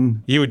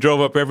weekend. You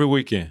drove up every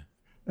weekend?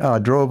 I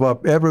drove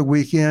up every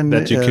weekend.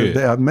 That you could?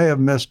 I may have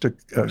missed a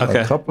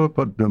couple,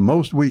 but the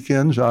most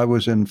weekends I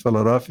was in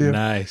Philadelphia.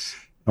 Nice.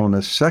 On the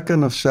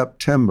 2nd of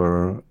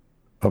September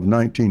of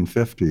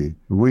 1950,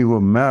 we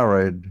were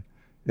married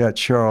at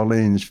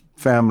Charlene's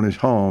family's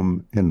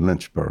home in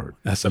Lynchburg.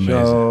 That's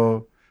amazing.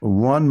 So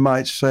one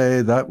might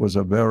say that was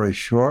a very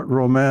short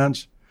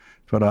romance,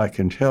 but I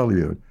can tell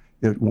you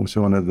it was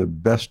one of the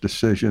best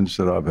decisions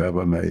that I've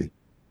ever made.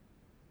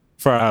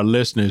 For our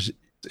listeners,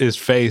 his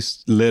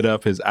face lit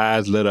up, his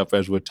eyes lit up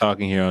as we're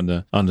talking here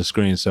on the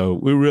screen. So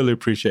we really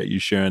appreciate you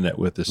sharing that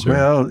with us, sir.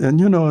 Well, and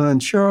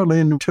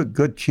Charlene took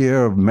good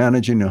care of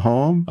managing the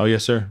home. Oh,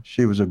 yes, sir.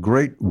 She was a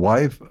great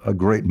wife, a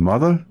great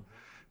mother.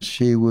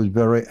 She was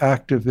very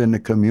active in the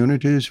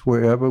communities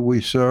wherever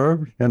we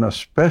served, and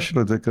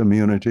especially the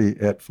community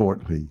at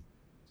Fort Lee.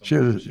 She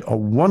was a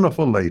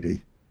wonderful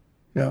lady.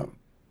 Yeah.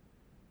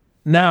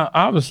 Now,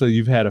 obviously,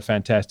 you've had a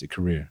fantastic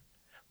career,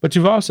 but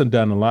you've also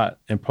done a lot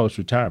in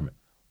post-retirement.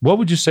 What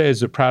would you say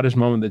is the proudest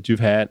moment that you've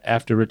had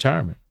after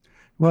retirement?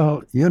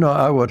 Well,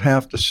 I would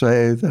have to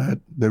say that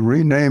the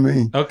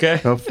renaming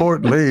of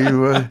Fort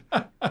Lee,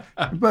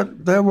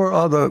 but there were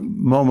other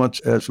moments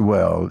as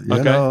well.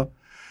 You know,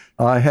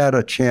 I had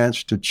a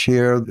chance to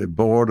chair the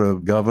board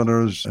of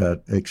governors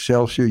at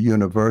Excelsior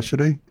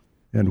University.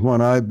 And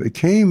when I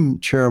became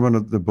chairman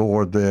of the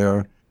board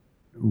there,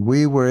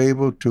 we were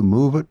able to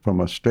move it from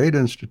a state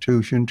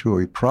institution to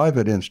a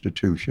private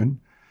institution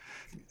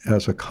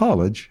as a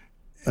college.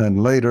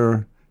 And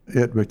later,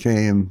 it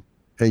became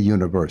a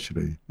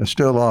university. It's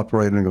still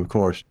operating, of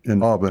course,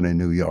 in Albany,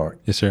 New York.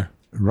 Yes, sir.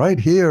 Right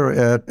here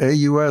at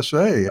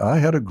AUSA, I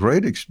had a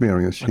great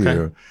experience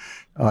here.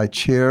 I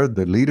chaired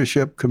the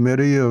leadership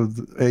committee of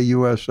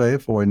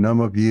AUSA for a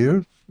number of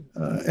years.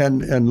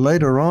 And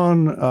later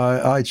on,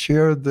 I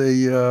chaired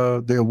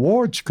the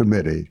awards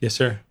committee. Yes,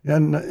 sir.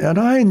 And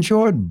I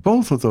enjoyed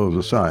both of those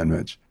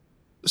assignments.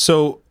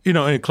 So,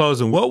 in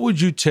closing, what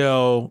would you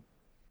tell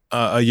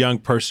a young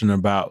person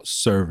about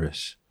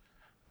service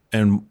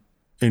and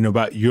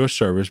about your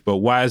service, but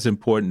why is it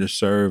important to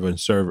serve and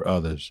serve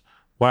others?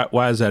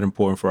 Why is that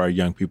important for our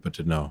young people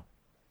to know?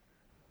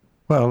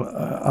 Well,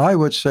 I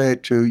would say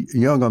to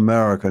young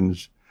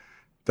Americans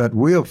that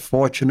we are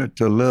fortunate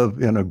to live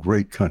in a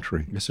great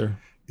country. Yes, sir.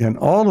 And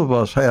all of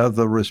us have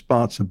the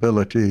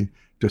responsibility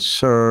to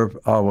serve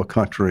our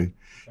country.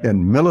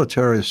 And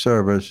military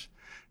service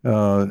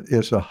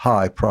is a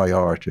high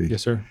priority.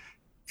 Yes, sir.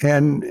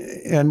 And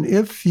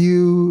if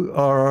you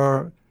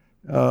are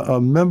a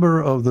member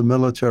of the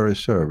military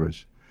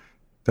service,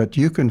 that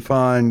you can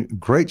find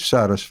great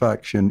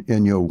satisfaction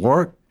in your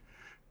work,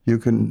 you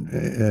can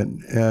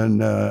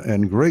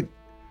and great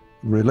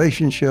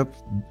relationship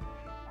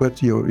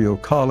with your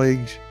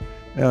colleagues,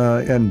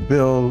 and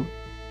build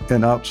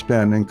an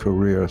outstanding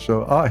career.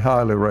 So I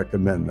highly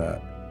recommend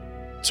that.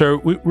 Sir,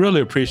 we really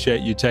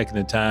appreciate you taking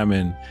the time,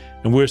 and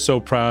we're so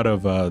proud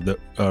of the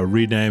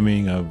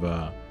renaming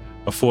of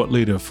Fort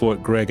Lee to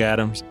Fort Gregg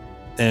Adams.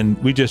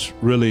 And we just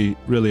really,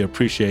 really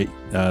appreciate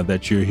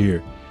that you're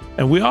here.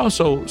 And we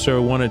also, sir,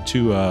 wanted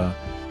to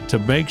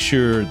make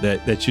sure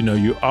that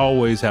you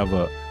always have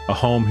a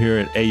home here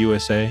at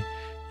AUSA.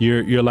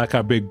 You're like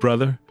our big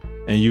brother,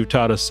 and you've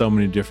taught us so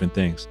many different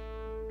things.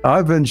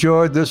 I've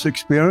enjoyed this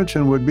experience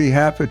and would be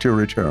happy to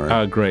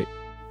return. Great.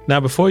 Now,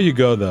 before you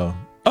go, though,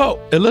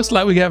 it looks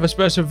like we have a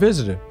special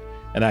visitor.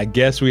 And I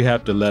guess we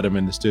have to let him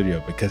in the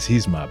studio because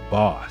he's my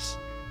boss.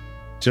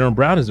 General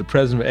Brown is the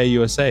president of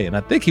AUSA, and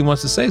I think he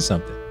wants to say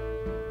something.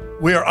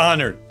 We are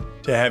honored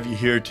to have you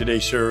here today,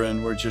 sir,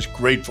 and we're just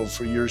grateful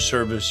for your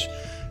service.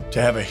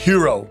 To have a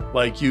hero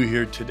like you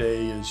here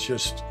today is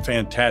just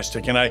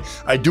fantastic. And I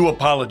do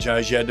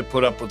apologize you had to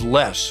put up with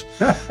less.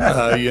 That's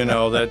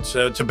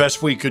the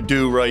best we could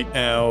do right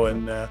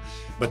now.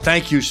 But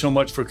thank you so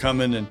much for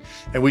coming.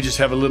 And we just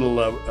have a little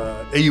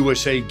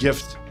AUSA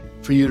gift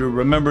for you to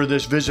remember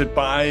this visit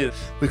by.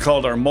 We call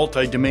it our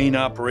multi-domain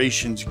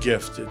operations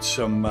gift. It's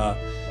some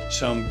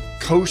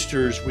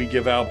coasters we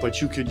give out,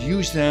 but you could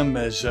use them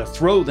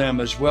throw them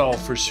as well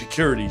for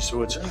security.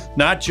 So it's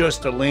not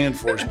just a land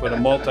force, but a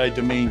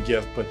multi-domain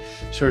gift. But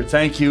sir,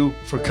 thank you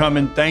for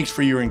coming. Thanks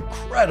for your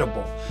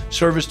incredible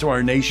service to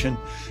our nation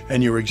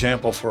and your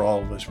example for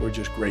all of us. We're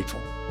just grateful.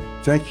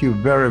 Thank you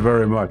very,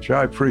 very much.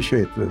 I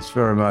appreciate this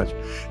very much.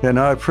 And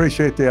I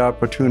appreciate the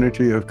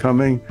opportunity of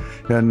coming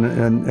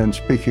and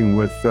speaking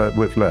with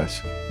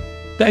Les.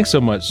 Thanks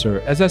so much,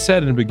 sir. As I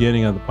said in the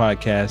beginning of the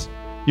podcast,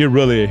 you're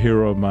really a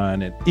hero of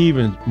mine, and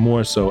even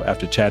more so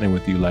after chatting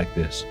with you like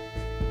this.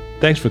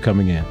 Thanks for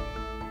coming in.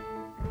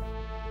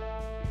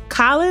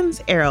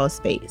 Collins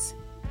Aerospace,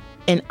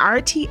 an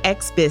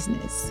RTX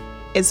business,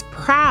 is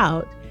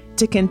proud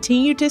to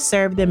continue to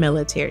serve the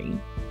military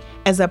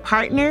as a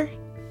partner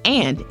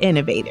and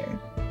innovator,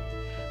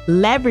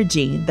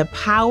 leveraging the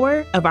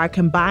power of our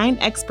combined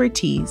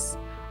expertise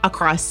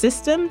across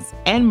systems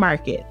and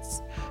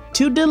markets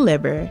to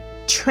deliver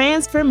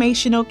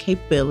transformational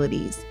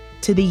capabilities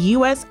to the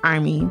U.S.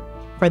 Army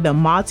for the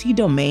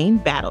multi-domain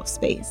battle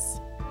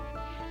space.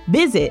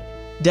 Visit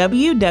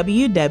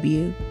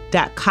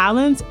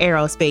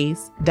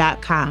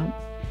www.collinsaerospace.com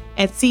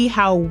and see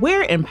how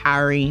we're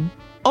empowering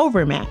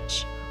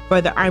Overmatch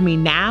for the Army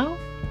now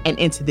and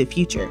into the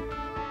future.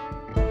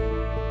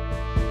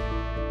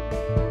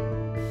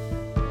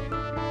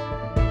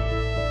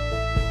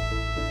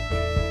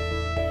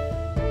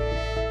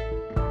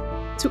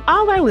 To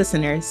all our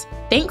listeners,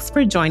 thanks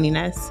for joining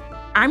us.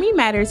 Army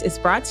Matters is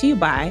brought to you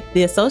by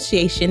the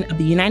Association of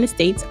the United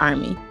States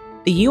Army,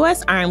 the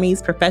U.S.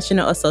 Army's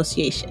professional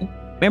association,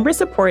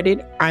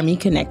 member-supported,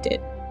 Army-connected.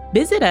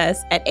 Visit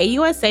us at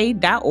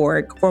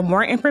ausa.org for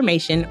more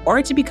information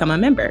or to become a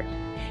member.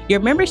 Your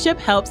membership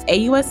helps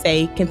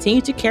AUSA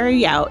continue to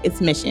carry out its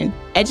mission,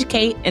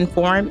 educate,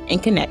 inform,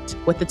 and connect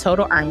with the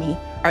total Army,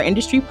 our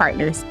industry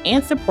partners,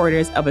 and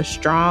supporters of a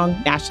strong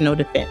national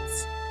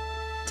defense.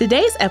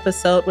 Today's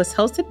episode was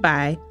hosted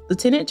by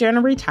Lieutenant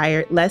General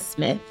Retired Les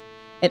Smith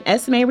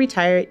and SMA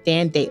Retired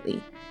Dan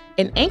Daly,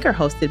 and anchor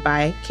hosted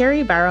by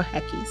Carrie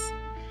Barrow-Heckes.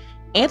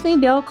 Anthony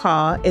Del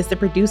Call is the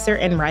producer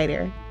and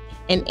writer,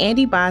 and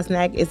Andy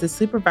Bosnack is the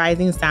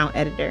supervising sound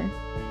editor.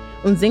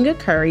 Unzinga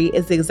Curry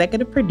is the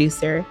executive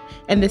producer,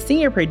 and the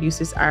senior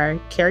producers are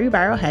Carrie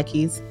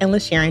Barrow-Heckes and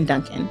LaSharon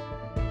Duncan.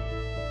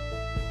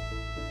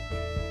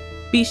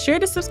 Be sure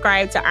to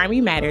subscribe to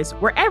Army Matters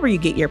wherever you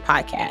get your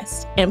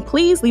podcasts, and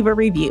please leave a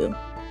review.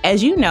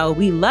 As you know,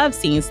 we love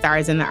seeing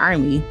stars in the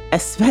Army,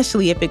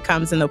 especially if it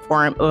comes in the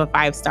form of a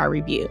 5-star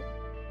review.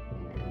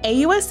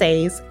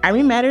 AUSA's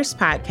Army Matters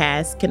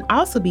podcast can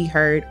also be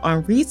heard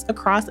on Reach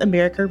Across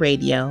America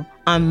Radio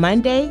on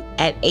Monday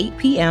at 8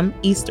 p.m.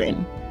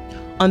 Eastern,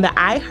 on the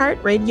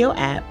iHeartRadio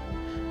app,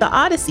 the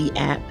Odyssey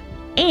app,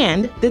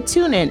 and the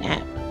TuneIn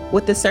app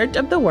with the search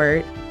of the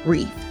word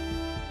Reef.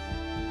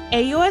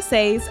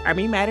 AUSA's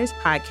Army Matters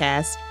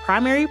podcast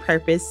primary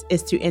purpose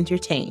is to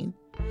entertain.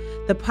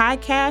 The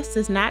podcast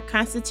does not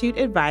constitute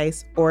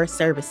advice or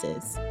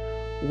services.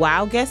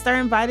 While guests are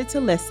invited to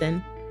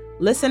listen,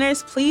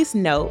 listeners, please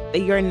note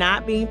that you're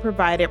not being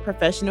provided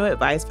professional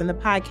advice from the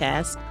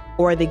podcast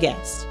or the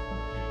guest.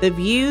 The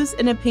views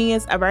and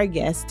opinions of our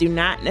guests do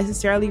not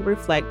necessarily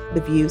reflect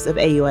the views of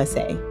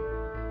AUSA.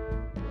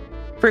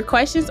 For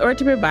questions or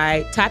to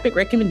provide topic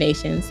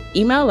recommendations,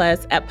 email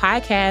us at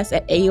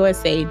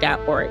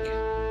podcast@ausa.org.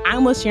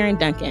 I'm LaSharon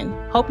Duncan.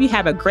 Hope you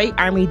have a great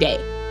Army Day.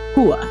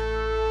 Hooah!